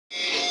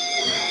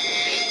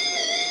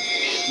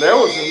There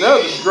was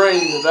another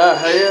dream that I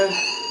had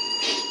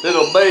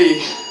that'll be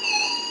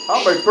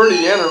probably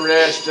pretty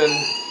interesting.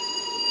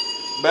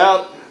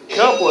 About a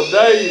couple of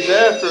days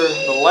after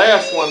the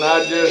last one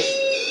I just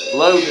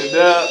loaded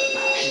up,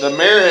 the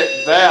Merritt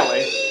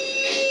Valley.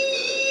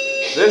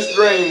 This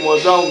dream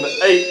was on the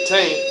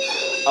 18th,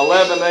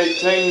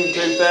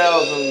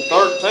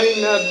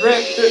 11/18/2013. I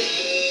dreamt it.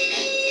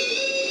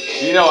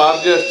 You know,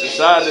 I've just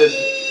decided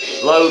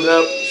to load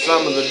up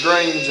some of the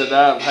dreams that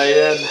I've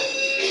had.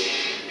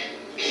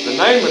 The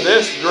name of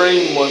this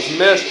dream was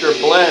Mr.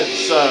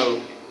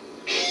 Bledsoe.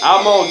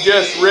 I'm going to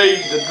just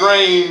read the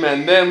dream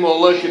and then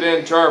we'll look at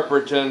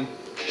interpreting.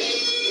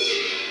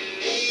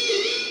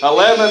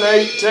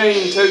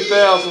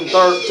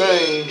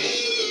 11/18/2013.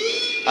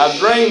 I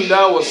dreamed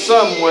I was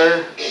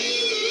somewhere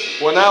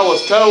when I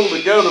was told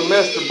to go to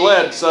Mr.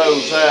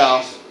 Bledsoe's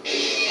house.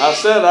 I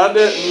said I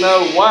didn't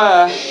know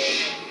why.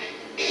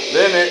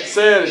 Then it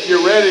said, if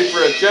you're ready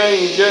for a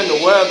change in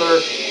the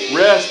weather,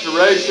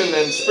 restoration,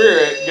 and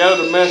spirit, go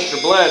to Mr.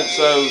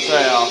 Bledsoe's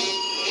house.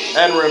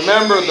 And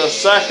remember the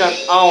second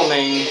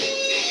awning.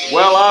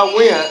 Well, I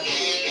went.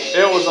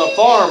 It was a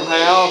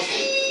farmhouse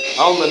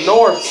on the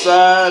north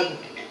side.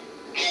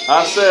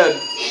 I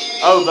said,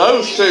 oh,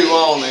 those two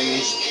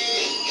awnings.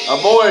 A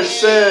voice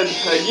said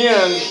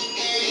again,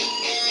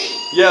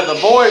 the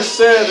voice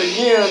said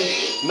again,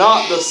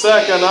 not the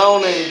second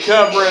awning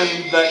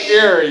covering the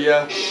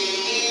area,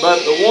 but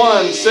the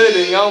one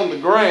sitting on the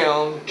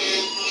ground.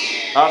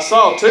 I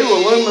saw two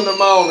aluminum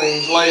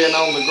awnings laying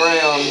on the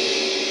ground.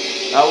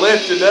 I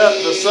lifted up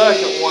the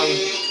second one.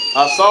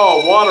 I saw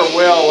a water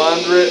well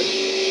under it,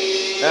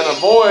 and a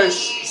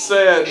voice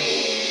said,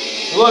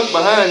 look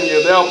behind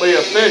you, there'll be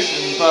a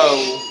fishing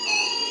pole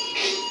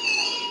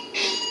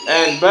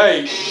and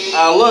bait.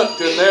 I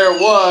looked and there it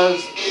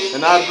was,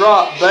 and I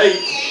dropped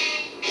bait.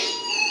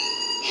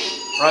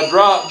 I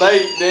dropped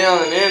bait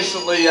down and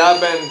instantly I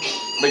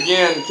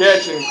began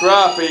catching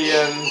crappie,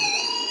 and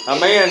a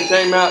man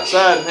came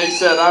outside and he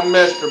said, I'm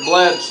Mr.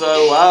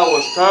 Bledsoe. I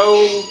was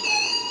told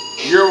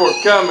you were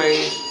coming,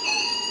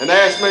 and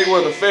asked me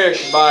were the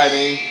fish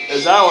biting.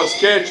 As I was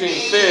catching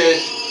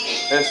fish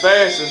as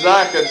fast as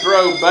I could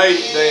throw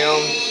bait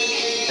down,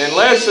 in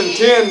less than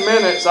 10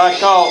 minutes I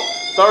caught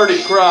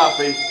 30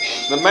 crappie.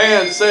 The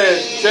man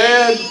said,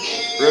 Chad,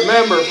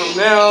 remember from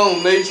now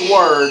on these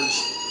words,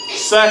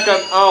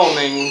 second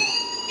awning.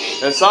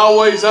 It's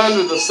always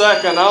under the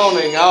second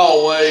awning,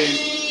 always.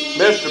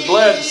 Mr.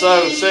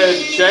 Bledsoe said,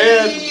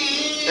 Chad,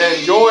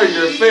 enjoy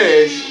your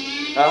fish.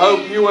 I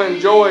hope you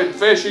enjoyed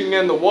fishing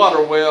in the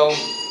water well.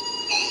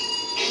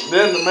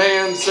 Then the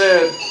man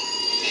said,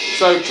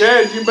 so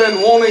Chad, you've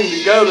been wanting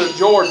to go to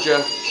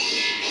Georgia.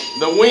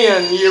 The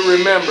when you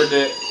remembered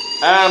it.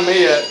 I'm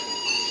it.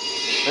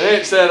 And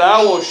it said,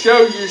 I will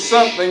show you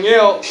something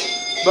else,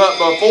 but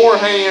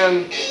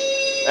beforehand,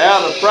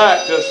 out of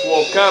practice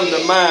will come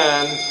to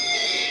mind.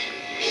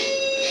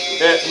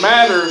 It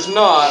matters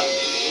not.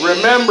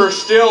 Remember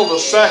still the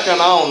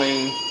second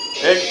awning.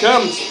 It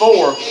comes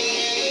forth.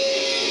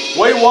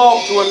 We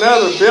walked to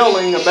another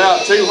building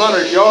about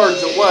 200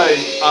 yards away.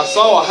 I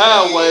saw a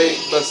highway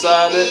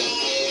beside it.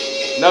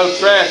 No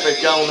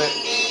traffic on it.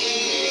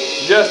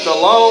 Just a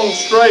long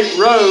straight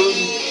road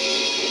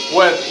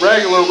with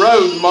regular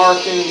road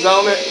markings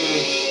on it.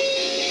 And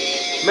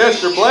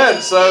Mr.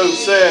 Bledsoe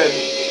said,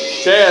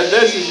 Chad,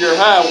 this is your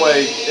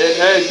highway. It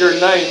has your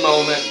name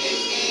on it.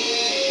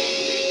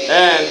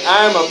 And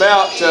I'm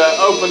about to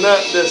open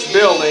up this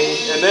building.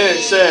 And then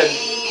it said,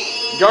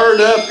 gird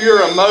up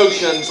your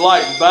emotions,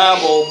 like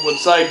Bible would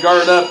say,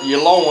 gird up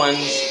your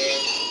loins.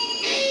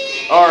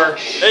 Or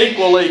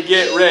equally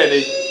get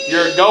ready.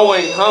 You're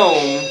going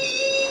home.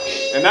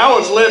 And I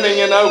was living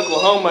in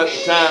Oklahoma at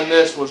the time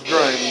this was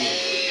dreamed.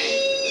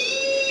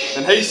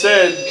 And he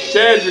said,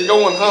 Chad, you're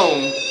going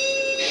home.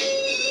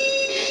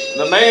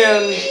 The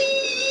man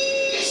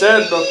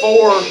said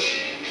before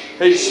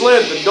he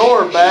slid the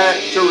door back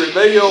to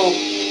reveal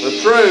the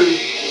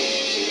truth,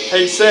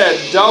 he said,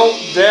 don't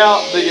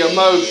doubt the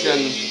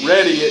emotion.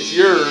 Ready, it's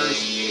yours.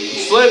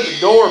 He slid the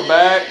door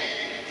back,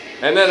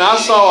 and then I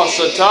saw a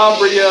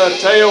Citabria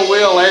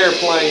tailwheel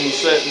airplane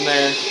sitting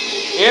there.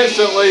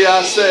 Instantly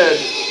I said,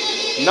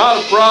 not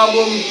a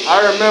problem.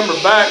 I remember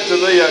back to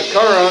the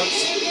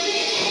occurrence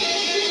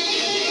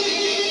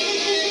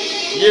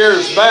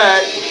years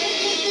back.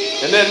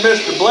 And then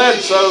Mr.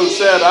 Bledsoe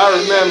said, I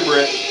remember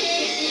it.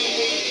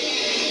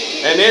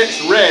 And it's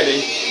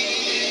ready.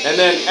 And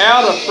then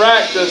out of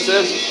practice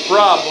is a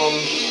problem.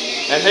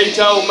 And he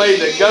told me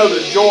to go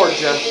to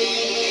Georgia.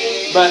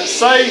 But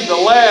save the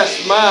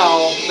last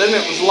mile. Then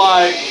it was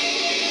like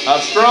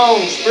a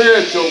strong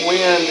spiritual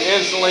wind.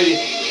 Instantly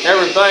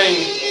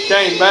everything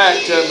came back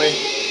to me.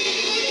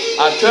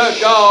 I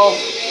took off.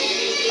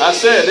 I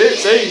said,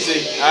 it's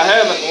easy. I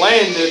haven't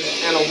landed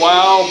in a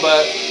while,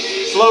 but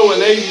slow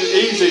and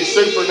easy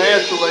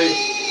supernaturally.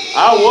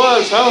 I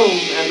was home,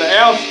 and the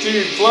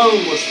altitude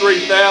flown was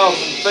 3,000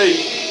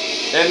 feet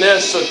in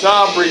this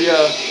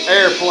Citabria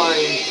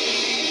airplane.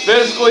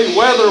 Physically,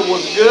 weather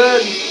was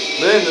good,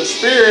 but in the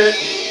spirit,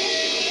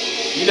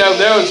 you know,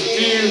 there was a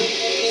few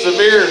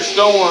severe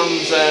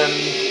storms, and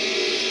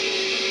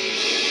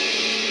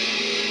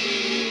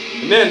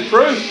then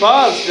proof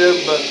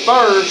positive. But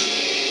first,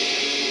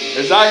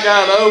 as I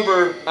got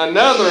over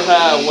another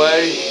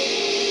highway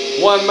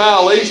 1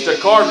 mile east of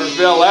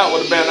Cartersville, that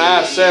would have been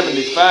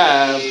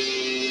I-75,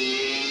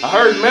 I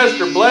heard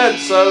Mr.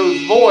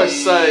 Bledsoe's voice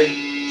say,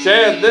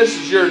 "Chad, this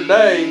is your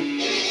day.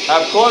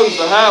 I've closed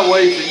the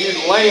highway for you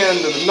to land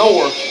to the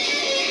north.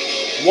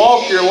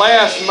 Walk your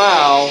last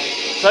mile.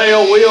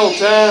 Tail wheel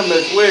time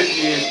is with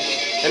you."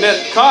 And at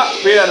the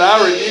cockpit,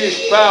 I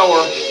reduced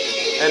power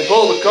and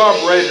pulled the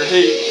carburetor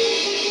heat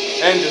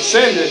and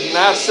descended. And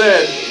I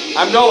said,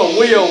 "I'm going to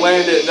wheel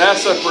land it.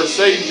 That's a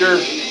procedure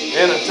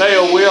in a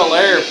tail wheel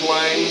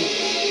airplane."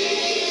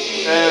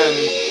 And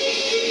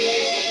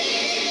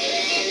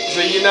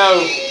so, you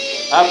know,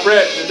 I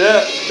prepped it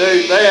up to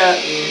do that.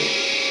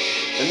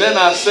 And then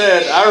I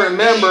said, "I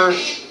remember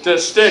to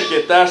stick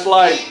it. That's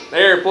like the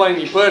airplane,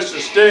 you push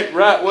the stick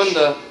right when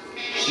the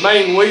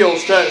main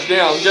wheels touch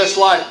down, just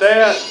like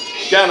that,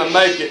 kind of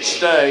make it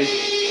stay."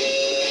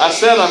 I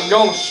said, "I'm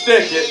going to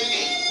stick it."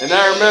 And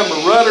I remember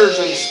rudders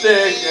and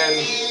stick, and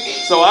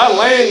so I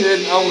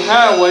landed on the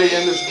highway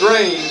in this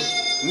dream,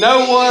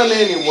 no one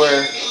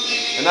anywhere.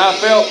 And I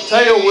felt the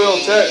tail wheel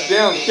touch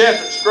down,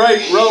 kept it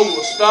straight, rolled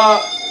to a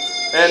stop,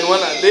 and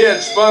when I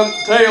did, spun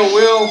the tail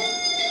wheel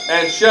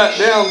and shut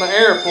down the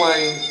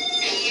airplane.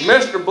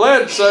 Mr.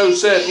 Bledsoe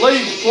said,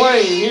 "Leave the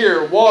plane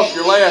here, walk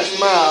your last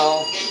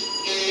mile.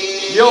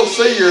 You'll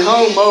see your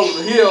home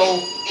over the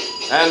hill."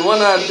 And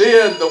when I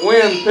did, the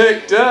wind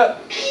picked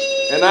up,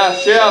 and I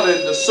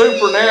shouted, "The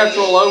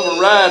supernatural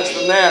overrides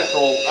the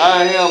natural.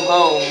 I am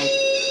home.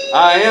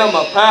 I am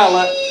a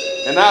pilot."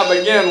 And I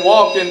began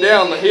walking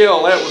down the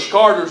hill. That was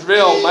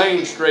Cartersville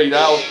Main Street.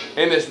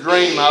 In this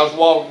dream, I was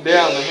walking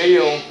down the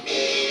hill.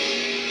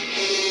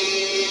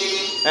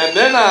 And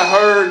then I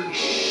heard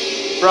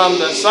from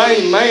the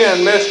same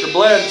man, Mr.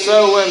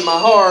 Bledsoe, in my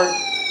heart,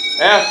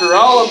 "After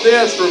all of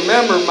this,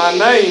 remember my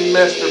name,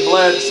 Mr.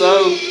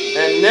 Bledsoe,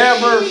 and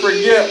never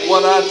forget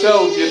what I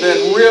told you."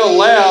 Then real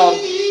loud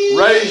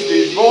raised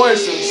his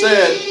voice and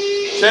said,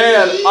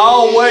 "Chad,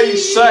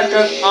 always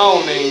second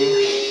awning.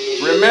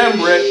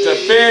 Remember it, to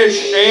fish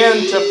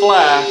and to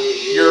fly.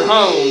 You're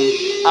home."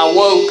 I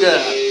woke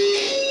up.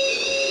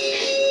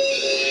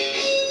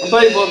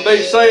 People would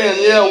be saying,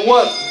 "Yeah,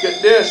 what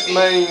could this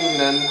mean?"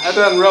 And that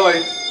doesn't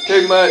really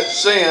too much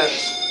sense.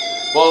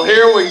 Well,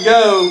 here we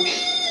go.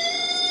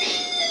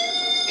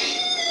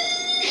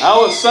 I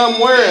was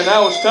somewhere and I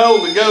was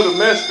told to go to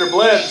Mr.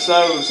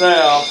 Bledsoe's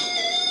house.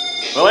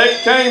 Well,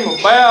 it came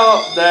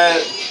about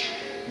that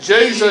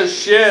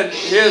Jesus shed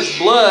his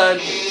blood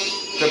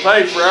to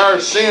pay for our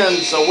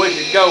sins so we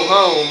could go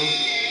home.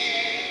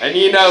 And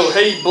you know,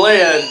 he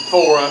bled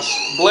for us.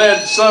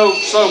 Bled so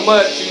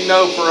much, you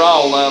know, for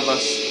all of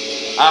us.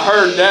 I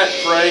heard that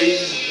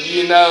phrase,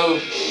 you know,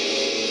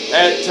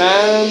 at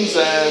times.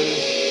 And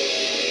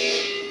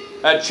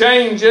a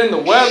change in the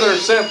weather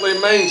simply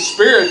means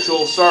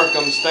spiritual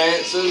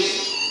circumstances.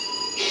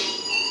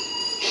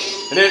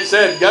 And it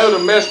said, go to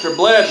Mr.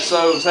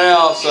 Bledsoe's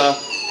house. A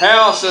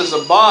house is a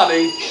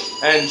body,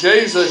 and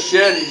Jesus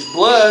shed his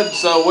blood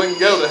so we can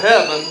go to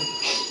heaven,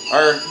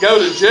 or go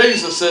to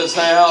Jesus'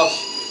 house.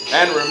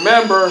 And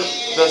remember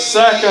the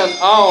second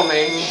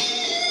awning.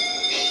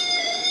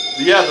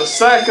 Yeah, the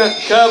second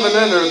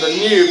covenant or the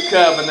new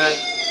covenant.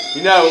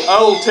 You know,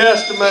 Old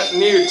Testament,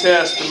 New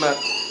Testament.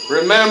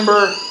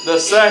 Remember the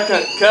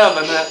second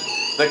covenant,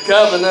 the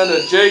covenant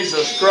of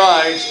Jesus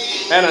Christ.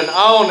 And an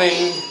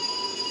awning,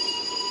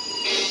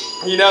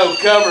 you know,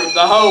 covered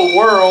the whole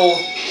world,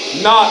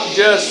 not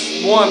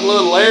just one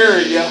little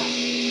area.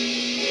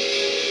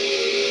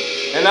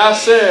 And I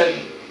said,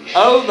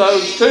 oh,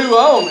 those two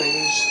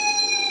awnings,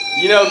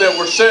 you know, that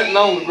were sitting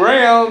on the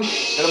ground.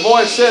 And the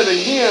voice said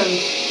again,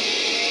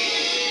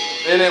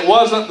 and it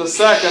wasn't the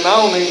second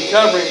awning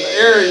covering the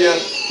area,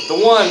 but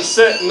the one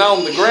sitting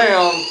on the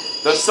ground,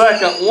 the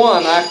second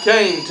one I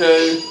came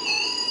to.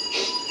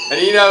 And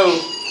you know,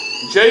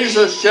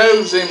 Jesus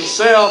chose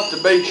himself to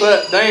be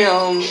put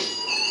down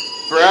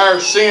for our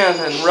sin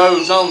and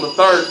rose on the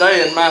third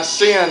day, and my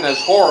sin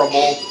is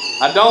horrible.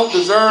 I don't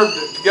deserve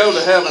to go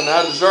to heaven.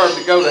 I deserve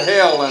to go to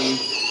hell, and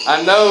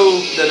I know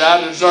that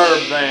I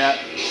deserve that.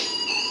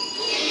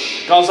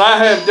 Because I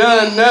have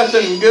done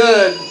nothing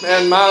good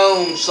in my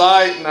own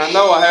sight, and I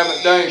know I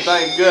haven't done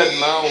anything good in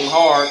my own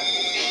heart.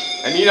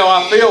 And you know,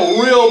 I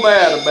feel real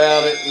bad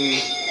about it.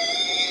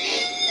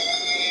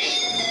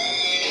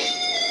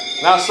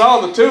 And I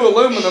saw the two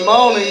aluminum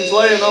awnings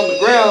laying on the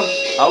ground.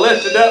 I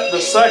lifted up the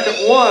second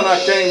one I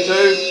came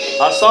to.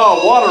 I saw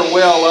a water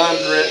well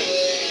under it.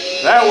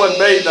 That would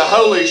be the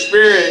Holy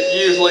Spirit,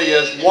 usually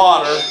is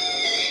water.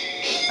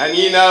 And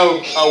you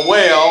know, a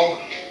well.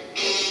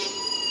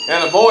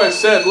 And a voice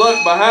said,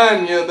 look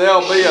behind you,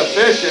 there'll be a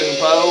fishing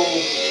pole.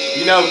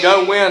 You know,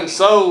 go win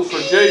souls for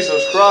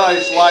Jesus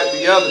Christ like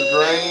the other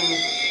dream.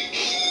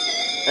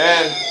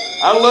 And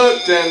I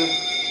looked and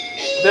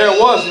there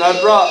wasn't. I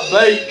dropped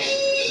bait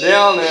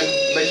down and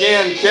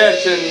began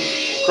catching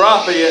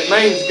crappie, it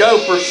means go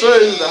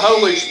pursue the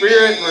Holy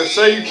Spirit and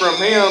receive from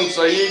Him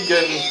so you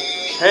can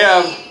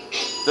have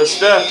the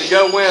stuff to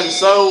go win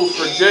souls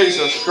for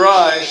Jesus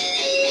Christ.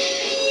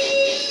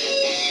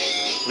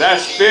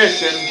 That's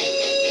fishing.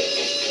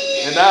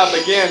 And I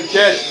began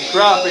catching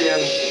crappie,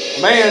 and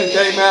a man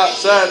came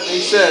outside and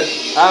he said,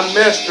 "I'm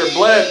Mr.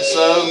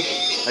 Bledsoe."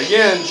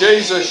 Again,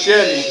 Jesus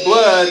shed His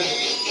blood,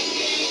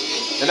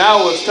 and I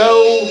was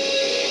told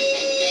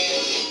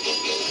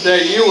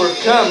that you were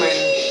coming.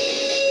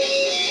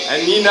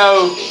 And you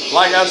know,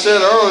 like I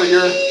said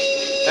earlier,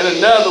 and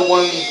another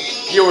one,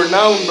 you were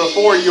known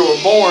before you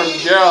were born,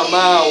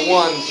 Jeremiah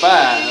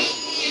 1:5.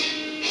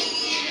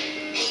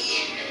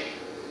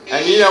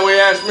 And you know, he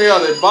asked me, are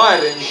they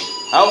biting?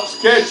 I was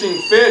catching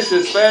fish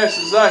as fast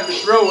as I could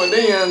throw it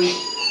in,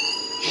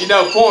 you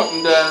know,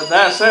 pointing to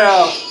that's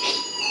how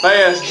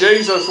fast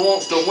Jesus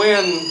wants to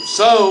win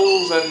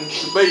souls and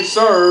to be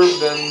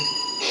served.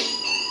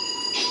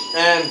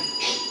 And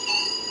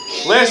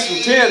less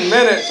than 10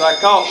 minutes I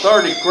caught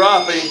 30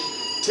 crappie.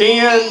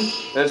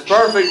 10 is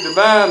perfect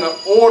divine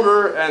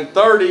order, and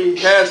 30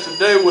 has to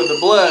do with the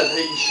blood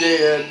He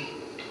shed.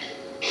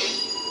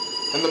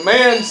 And the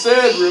man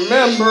said,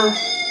 remember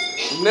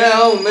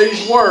now on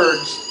these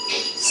words,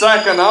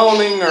 second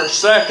awning or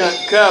second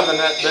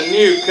covenant, the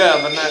new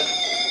covenant.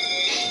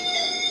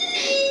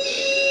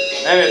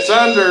 And it's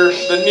under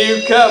the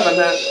new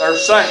covenant or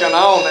second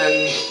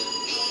awning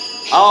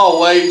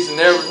always, and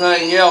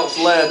everything else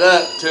led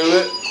up to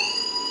it.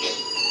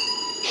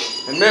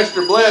 And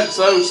Mr.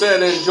 Bledsoe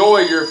said, enjoy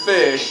your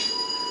fish.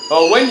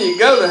 Well, when you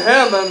go to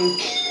heaven,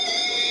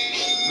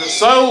 the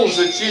souls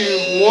that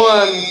you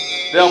won,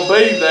 they'll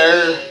be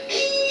there.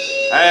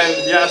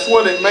 And that's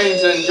what it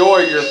means, enjoy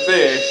your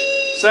fish.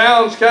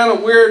 Sounds kind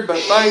of weird, but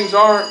things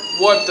aren't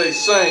what they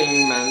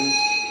seem.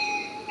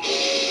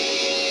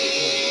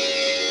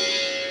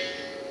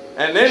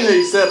 And then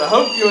he said, I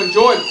hope you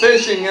enjoyed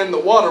fishing in the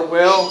water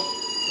well.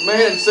 The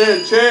man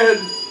said, Chad,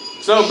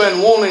 so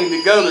been wanting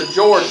to go to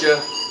Georgia.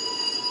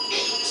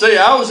 See,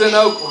 I was in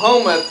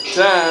Oklahoma at the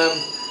time.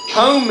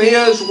 Home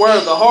is where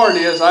the heart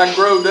is. I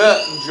growed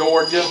up in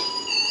Georgia.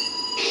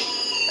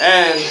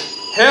 And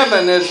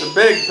heaven is the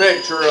big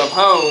picture of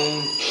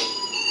home.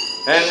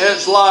 And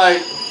it's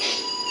like,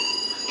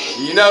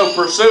 you know,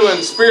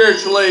 pursuing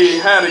spiritually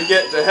how to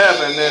get to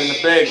heaven in the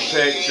big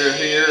picture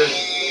here.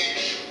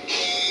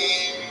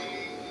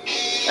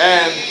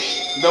 And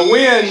the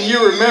wind, you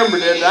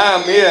remembered it,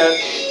 I'm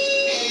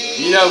it.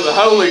 You know, the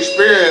Holy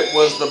Spirit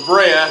was the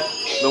breath,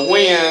 the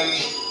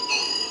wind.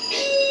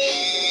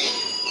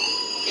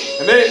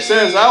 And then it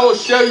says, I will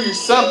show you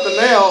something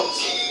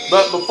else,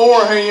 but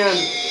beforehand,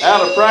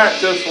 out of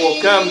practice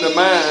will come to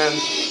mind.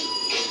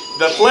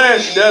 The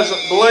flesh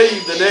doesn't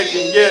believe that it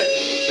can get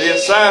the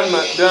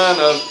assignment done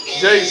of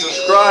Jesus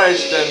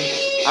Christ. And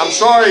I'm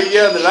sorry,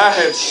 that I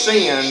have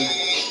sinned.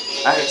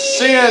 I have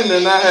sinned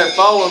and I have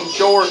fallen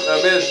short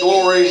of His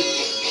glory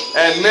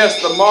and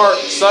missed the mark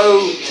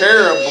so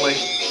terribly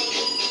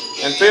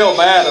and feel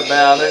bad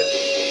about it.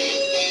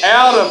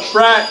 Out of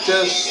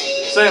practice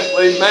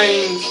simply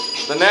means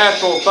the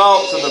natural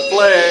thoughts of the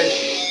flesh,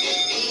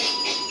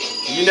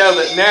 you know,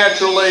 that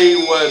naturally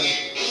would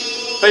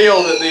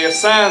feel that the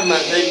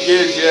assignment He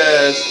gives you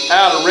is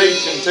out of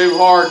reach and too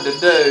hard to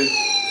do.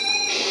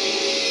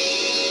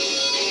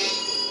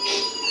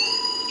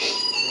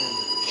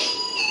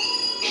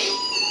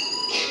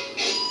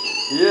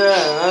 Yeah,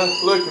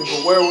 I'm looking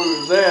for where we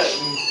was at,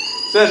 and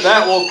said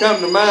that will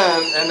come to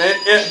mind, and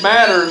it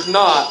matters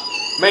not,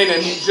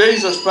 meaning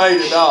Jesus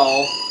paid it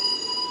all.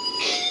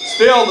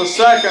 Still the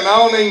second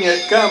awning,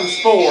 it comes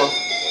forth.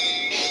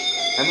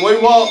 And we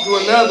walked to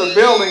another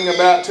building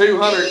about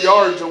 200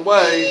 yards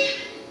away.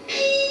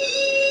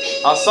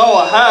 I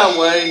saw a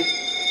highway.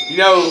 You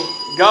know,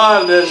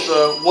 God is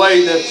the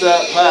way that's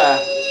up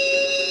high.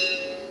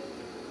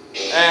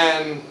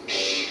 And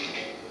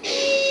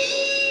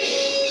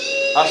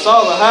I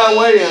saw the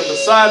highway, and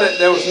beside it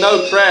there was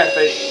no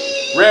traffic.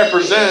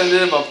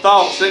 Representative of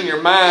thoughts in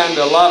your mind,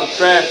 a lot of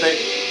traffic,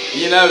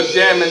 you know,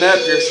 jamming up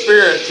your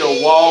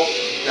spiritual walk,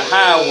 the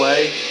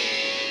highway.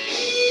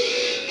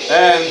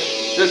 And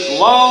just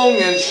long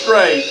and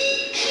straight.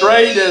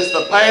 Straight is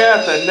the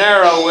path and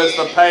narrow is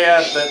the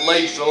path that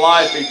leads to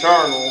life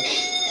eternal.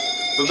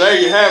 So there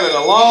you have it,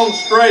 a long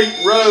straight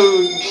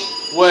road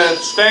with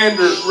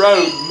standard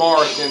road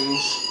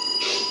markings.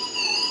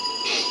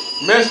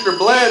 Mr.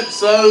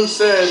 Bledsoe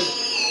said,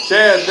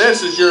 Chad,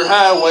 this is your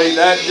highway.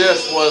 That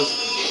just was,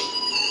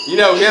 you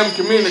know, him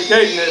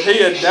communicating that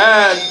he had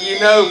died, you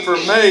know, for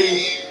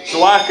me,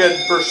 so I could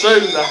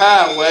pursue the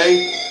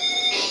highway.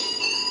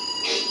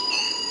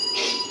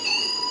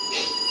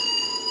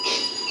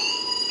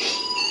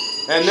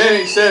 And then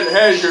he said it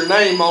has your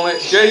name on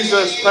it.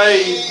 Jesus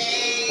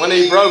paid when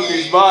He broke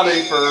His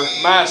body for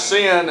my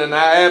sin, and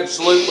I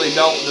absolutely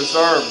don't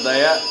deserve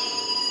that.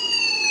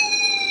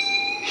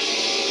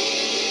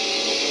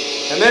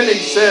 And then he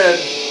said,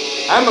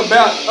 I'm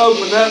about to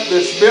open up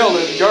this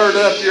building, gird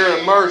up your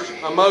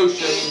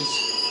emotions,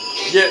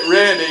 get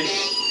ready.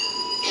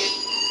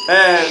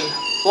 And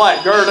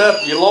like gird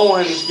up your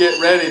loins, get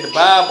ready. The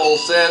Bible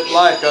said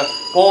like a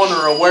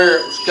pointer of where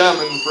it was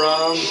coming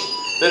from,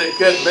 that it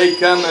could be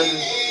coming,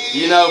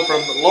 you know,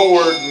 from the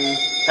Lord, and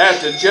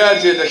have to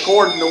judge it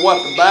according to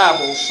what the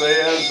Bible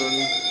says.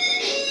 And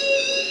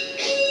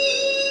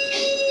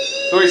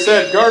so he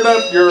said, gird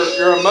up your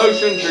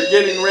emotions, you're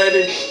getting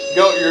ready,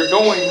 you're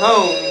going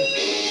home.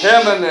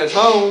 Heaven is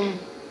home.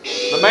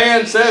 The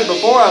man said,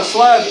 before I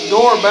slide the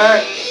door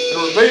back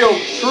and reveal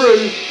the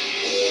truth,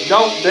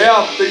 don't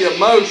doubt the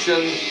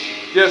emotion.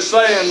 Just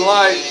saying,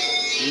 like,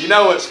 you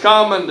know, it's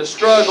common to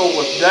struggle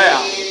with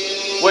doubt,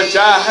 which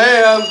I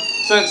have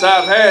since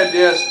I've had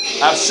this.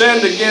 I've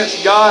sinned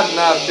against God and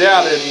I've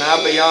doubted, and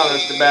I'll be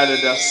honest about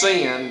it, I've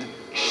sinned.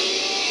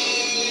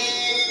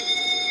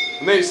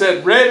 And then he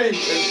said, ready,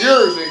 it's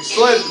yours. And he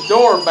slid the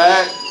door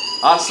back.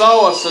 I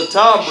saw a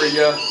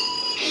Satabria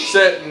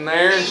sitting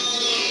there.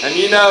 And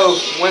you know,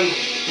 when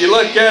you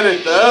look at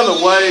it the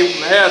other way,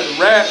 when they had the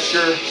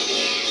rapture,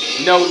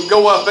 you know, it'll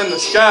go up in the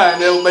sky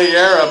and it'll be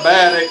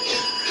aerobatic.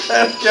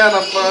 That's kind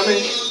of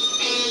funny.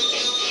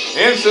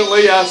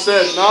 Instantly I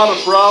said, not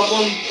a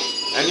problem.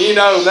 And you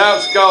know,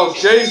 that's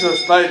because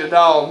Jesus paid it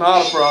all,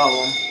 not a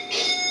problem.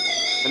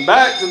 And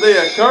back to the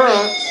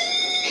occurrence,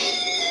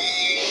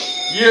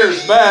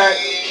 years back,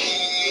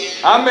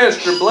 I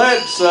Mr.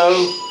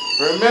 Bledsoe,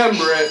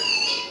 remember it,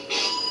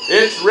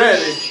 it's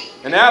ready.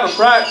 And out of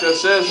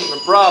practice isn't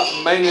the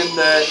problem, meaning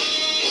that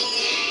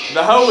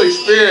the Holy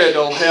Spirit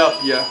will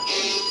help you,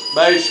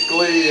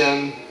 basically,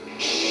 and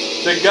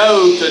to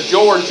go to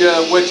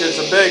Georgia, which is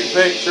a big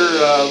picture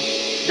of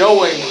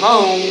going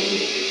home.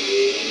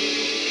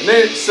 And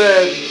then it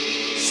said,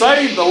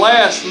 save the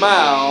last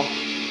mile.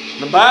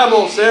 The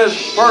Bible says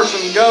if a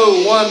person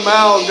go 1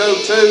 mile, go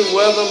 2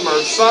 with them, or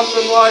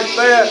something like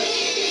that.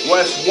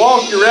 Let's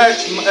walk your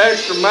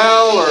extra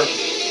mile or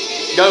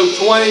go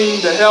 20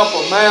 to help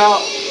them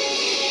out.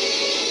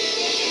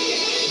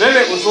 Then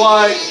it was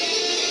like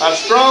a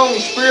strong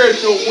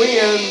spiritual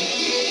wind.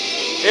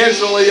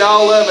 Instantly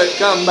all of it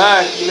come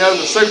back. You know,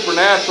 the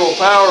supernatural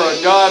power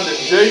of God that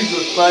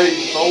Jesus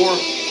paid for.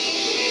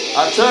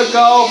 I took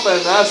off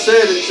and I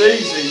said it's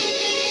easy.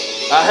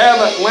 I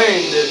haven't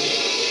landed.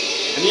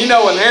 And you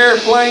know, an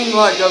airplane,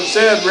 like I've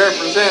said,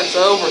 represents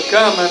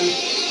overcoming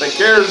the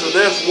cares of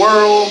this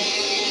world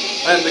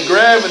and the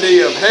gravity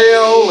of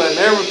hell and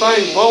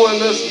everything pulling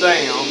us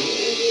down.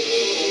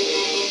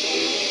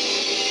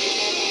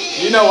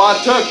 You know, I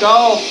took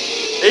off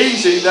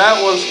easy.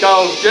 That was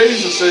because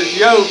Jesus'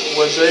 yoke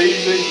was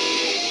easy.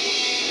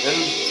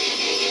 And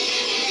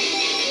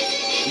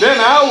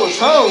then I was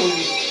home.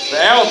 The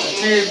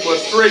altitude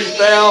was 3,000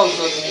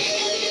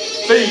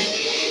 feet.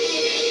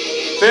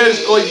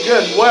 Physically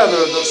good weather.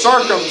 The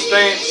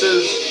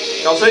circumstances,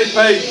 because he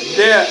paid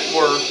debt,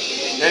 were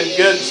in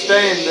good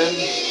standing.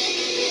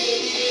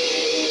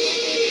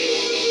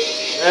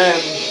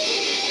 And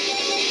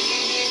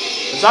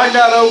as I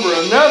got over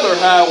another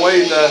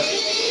highway, the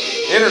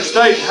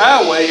interstate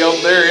highway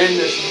over there in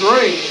this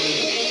dream,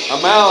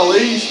 a mile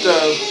east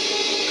of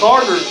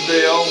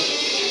Cartersville,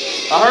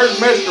 I heard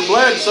Mr.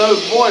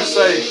 Bledsoe's voice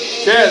say,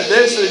 Chad,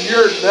 this is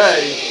your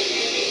day.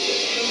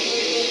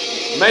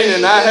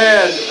 Meaning I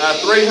had a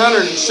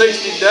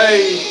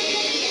 360-day,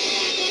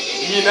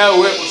 you know,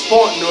 it was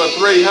pointing to a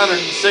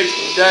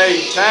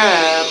 360-day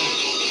time,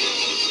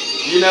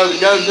 you know, to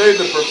go do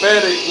the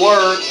prophetic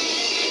work,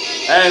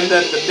 and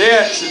that the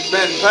debts had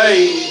been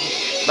paid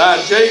by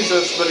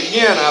Jesus. But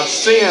again, I've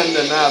sinned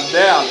and I've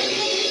doubted.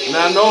 And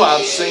I know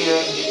I've sinned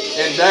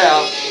and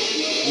doubt.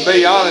 And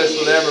be honest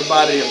with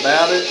everybody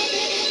about it.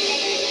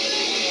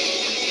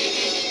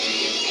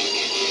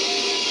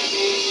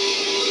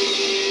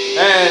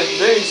 And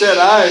then he said,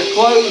 I have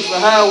closed the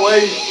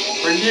highway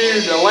for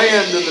you to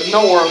land to the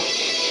north.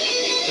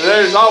 So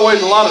there's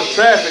always a lot of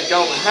traffic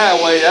on the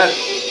highway. That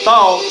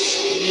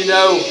thoughts, you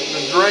know,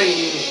 the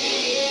dream,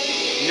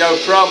 you know,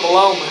 trouble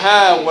on the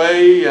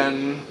highway.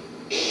 And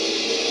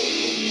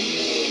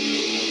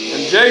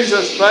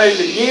Jesus paid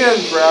again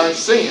for our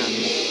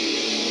sins,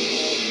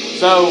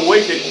 so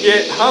we could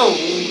get home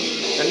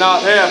and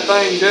not have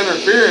things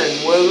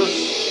interfering with us.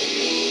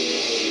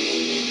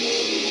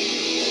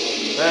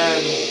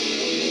 And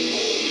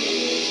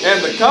in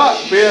the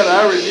cockpit,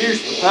 I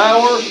reduced the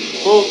power,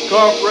 pulled the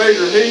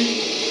carburetor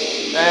heat,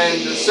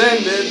 and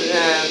descended,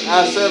 and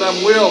I said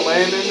I'm wheel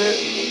landing it.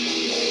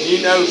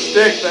 You know,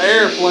 stick the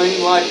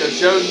airplane like I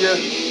showed you,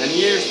 and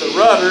use the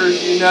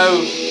rudders, you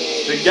know,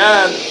 to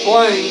guide the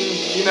plane,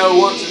 you know,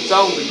 once it's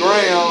on the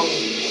ground.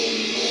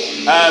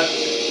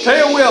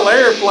 Tailwheel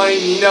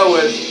airplane, you know,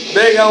 is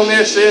big on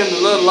this end,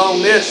 a little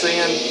on this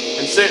end,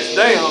 and sits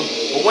down.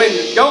 But when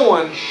you're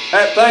going,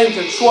 that thing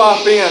can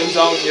swap ends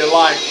on you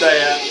like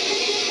that.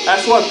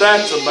 That's what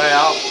that's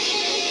about.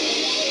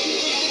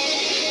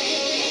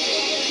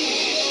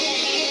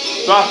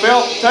 So I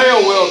felt the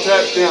tailwheel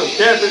touch down,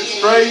 kept it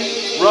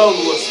straight, road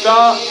was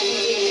stopped,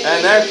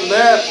 and after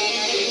that,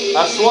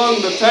 I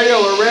swung the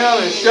tail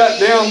around and shut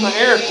down the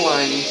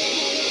airplane.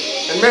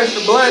 And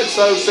Mr.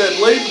 Bledsoe said,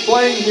 leave the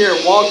plane here,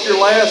 walk your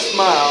last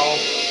mile.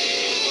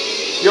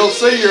 you'll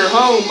see your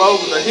home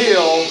over the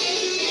hill.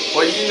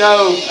 Well, you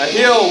know, a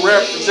hill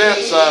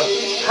represents a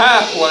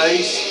high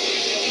place.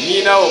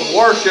 You know, of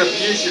worship,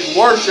 you should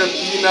worship,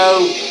 you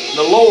know,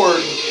 the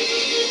Lord.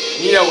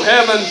 You know,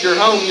 heaven's your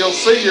home. You'll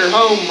see your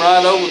home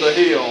right over the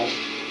hill.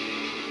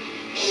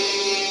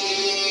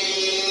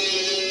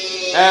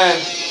 And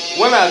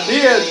when I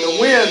did, the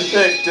wind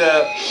picked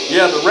up.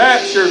 Yeah, the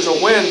rapture's a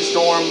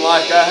windstorm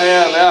like I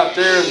have out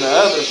there in the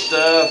other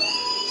stuff.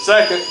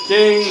 2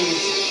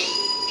 Kings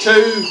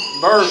 2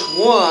 verse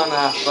 1,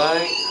 I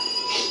think,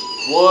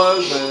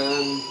 was,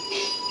 and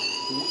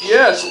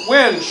yes,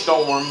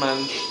 windstorm,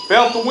 and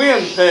felt the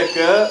wind pick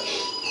up.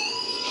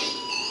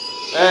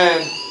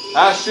 And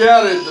I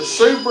shouted, the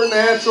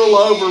supernatural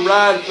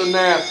overrides the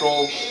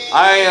natural.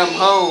 I am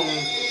home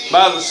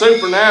by the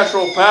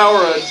supernatural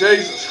power of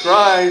Jesus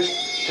Christ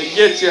to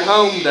get you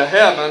home to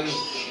heaven,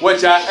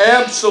 which I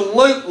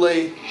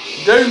absolutely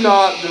do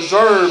not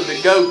deserve to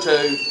go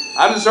to.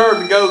 I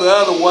deserve to go the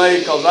other way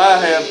because I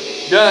have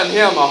done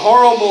Him a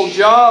horrible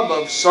job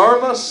of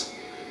service,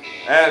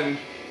 and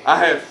I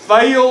have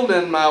failed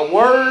in my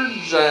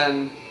words,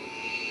 and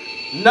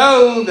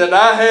know that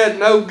I had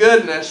no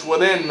goodness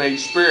within me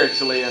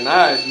spiritually, and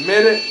I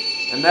admit it,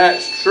 and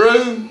that's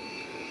true.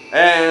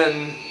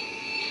 And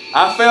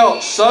I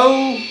felt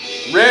so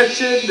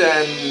wretched,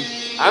 and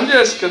I'm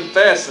just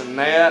confessing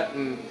that,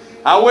 and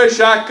I wish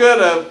I could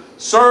have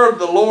served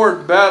the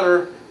Lord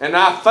better, and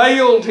I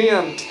failed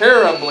Him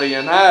terribly,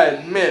 and I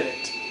admit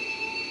it.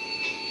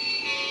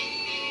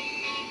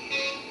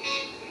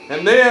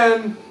 And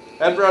then,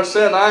 after I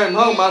said I am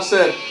home, I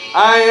said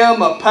I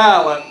am a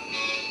pilot,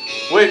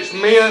 which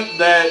meant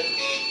that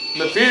in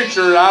the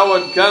future I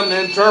would come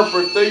to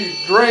interpret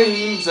these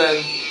dreams,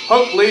 and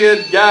hopefully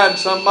it'd guide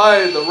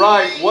somebody the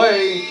right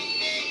way.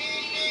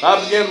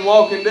 I began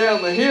walking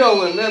down the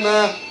hill, and then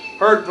I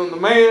heard from the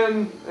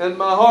man in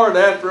my heart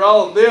after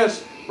all of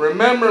this,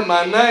 remember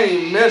my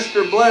name,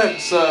 Mr.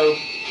 Bledsoe,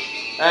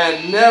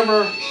 and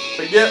never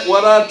forget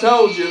what I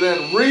told you.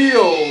 Then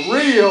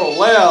real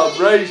loud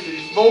raised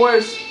his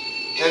voice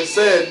and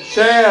said,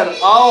 Chad,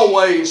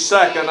 always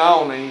second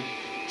awning.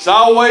 So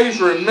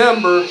always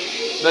remember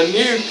the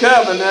new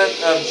covenant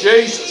of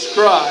Jesus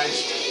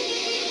Christ.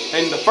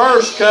 And the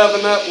first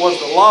covenant was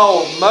the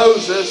law of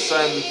Moses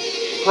and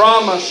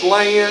promised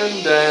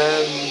land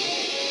and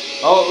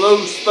all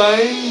those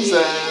things.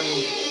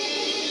 And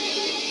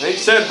he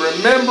said,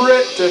 remember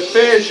it to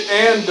fish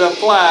and to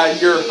fly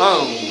your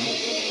home.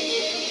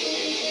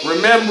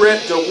 Remember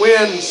it to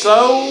win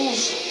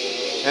souls,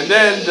 and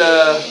then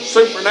to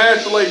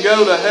supernaturally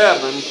go to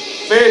heaven.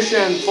 Fish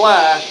and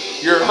fly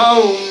your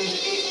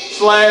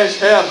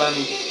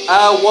home/heaven.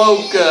 I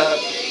woke up.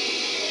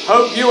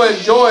 Hope you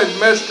enjoyed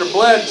Mr.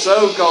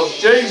 Bledsoe, because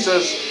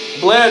Jesus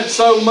bled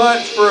so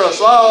much for us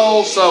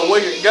all so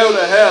we could go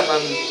to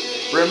heaven.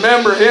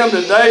 Remember Him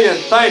today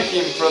and thank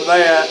Him for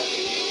that.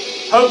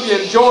 Hope you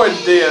enjoyed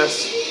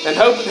this, and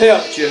hope it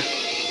helped you.